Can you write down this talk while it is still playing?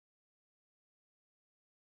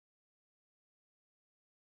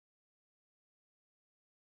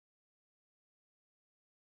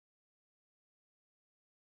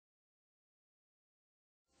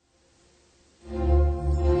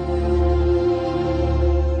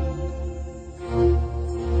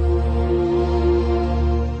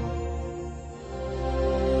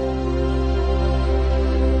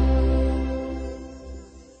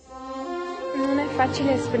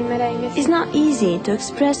It's not easy to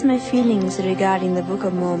express my feelings regarding the Book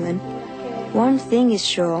of Mormon. One thing is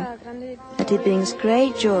sure, that it brings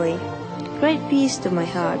great joy, great peace to my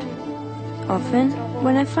heart. Often,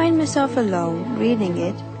 when I find myself alone reading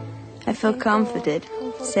it, I feel comforted,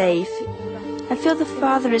 safe. I feel the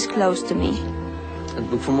Father is close to me. Het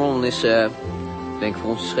Boek van Mormon is, denk ik, voor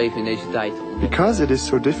ons geschreven in deze tijd. Because it is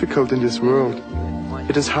so difficult in this world,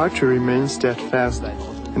 it is hard to remain steadfast.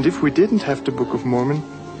 And if we didn't have the Book of Mormon,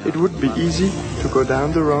 it would be easy to go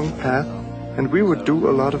down the wrong path, and we would do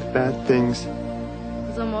a lot of bad things.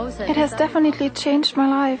 It has definitely changed my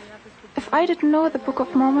life. If I didn't know the Book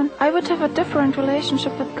of Mormon, I would have a different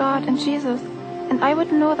relationship with God and Jesus, and I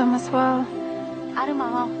would know them as well.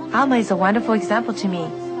 Alma is a wonderful example to me.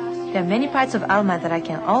 There are many parts of Alma that I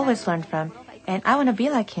can always learn from, and I want to be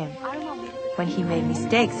like him. When he made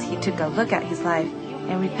mistakes, he took a look at his life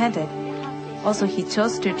and repented. Also, he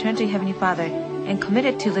chose to return to Heavenly Father and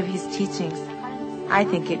committed to live his teachings. I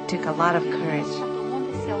think it took a lot of courage.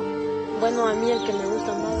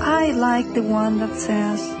 I like the one that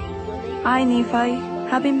says, I, Nephi,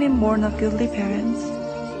 having been born of goodly parents,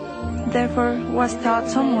 therefore was taught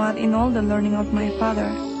somewhat in all the learning of my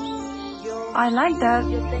father. I like that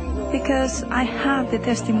because I have the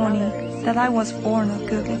testimony that I was born of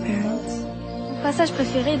goodly parents.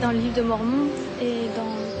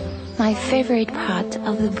 My favorite part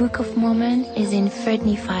of the Book of Mormon is in 3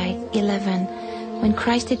 Nephi 11, when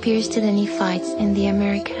Christ appears to the Nephites in the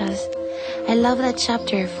Americas. I love that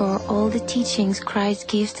chapter for all the teachings Christ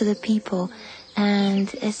gives to the people,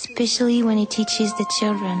 and especially when he teaches the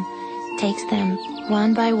children, takes them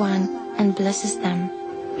one by one and blesses them.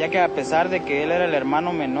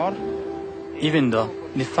 Even though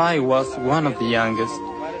Nephi was one of the youngest,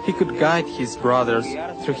 he could guide his brothers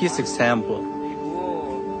through his example.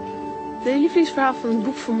 Mijn lievelingsverhaal van het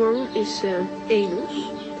Boek van Mormon is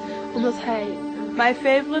Enos, omdat hij... My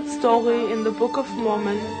favorite story in the Book of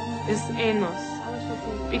Mormon is Enos,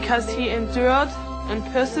 because he endured and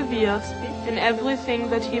persevered in everything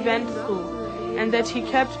that he went through, and that he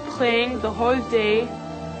kept praying the whole day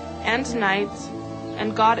and night,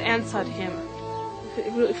 and God answered him.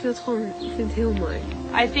 Ik vind het heel mooi.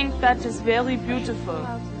 I think that is very beautiful.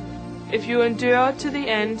 If you endure to the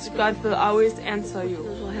end, God will always answer you.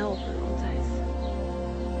 Dat wil helpen, altijd.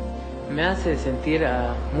 Me hace sentir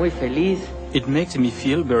muy feliz. It makes me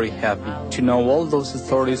feel very happy to know all those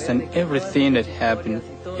stories and everything that happened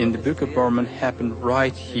in the Book of Mormon happened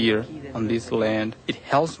right here on this land. It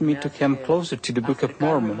helps me to come closer to the Book of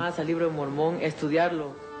Mormon.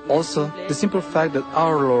 Also, the simple fact that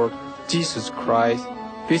our Lord Jesus Christ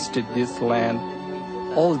visited this land,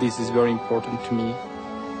 all this is very important to me.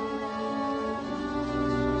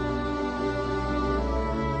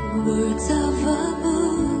 Words of a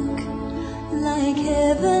book, like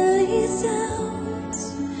heavenly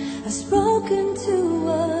sounds, are spoken to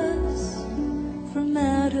us from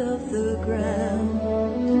out of the ground.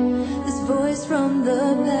 This voice from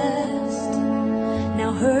the past,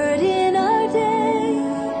 now heard in our day,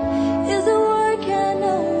 is a work and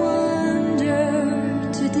a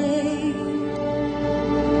wonder today.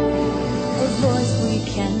 A voice we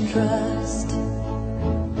can trust,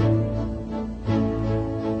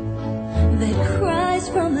 that cries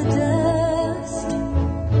from the dust,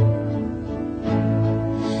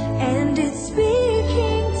 and it's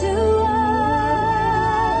speaking to us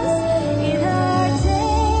in our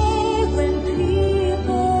day when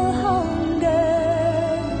people hunger,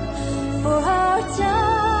 for our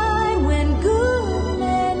time when good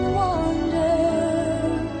men wander.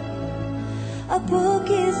 A book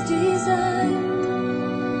is designed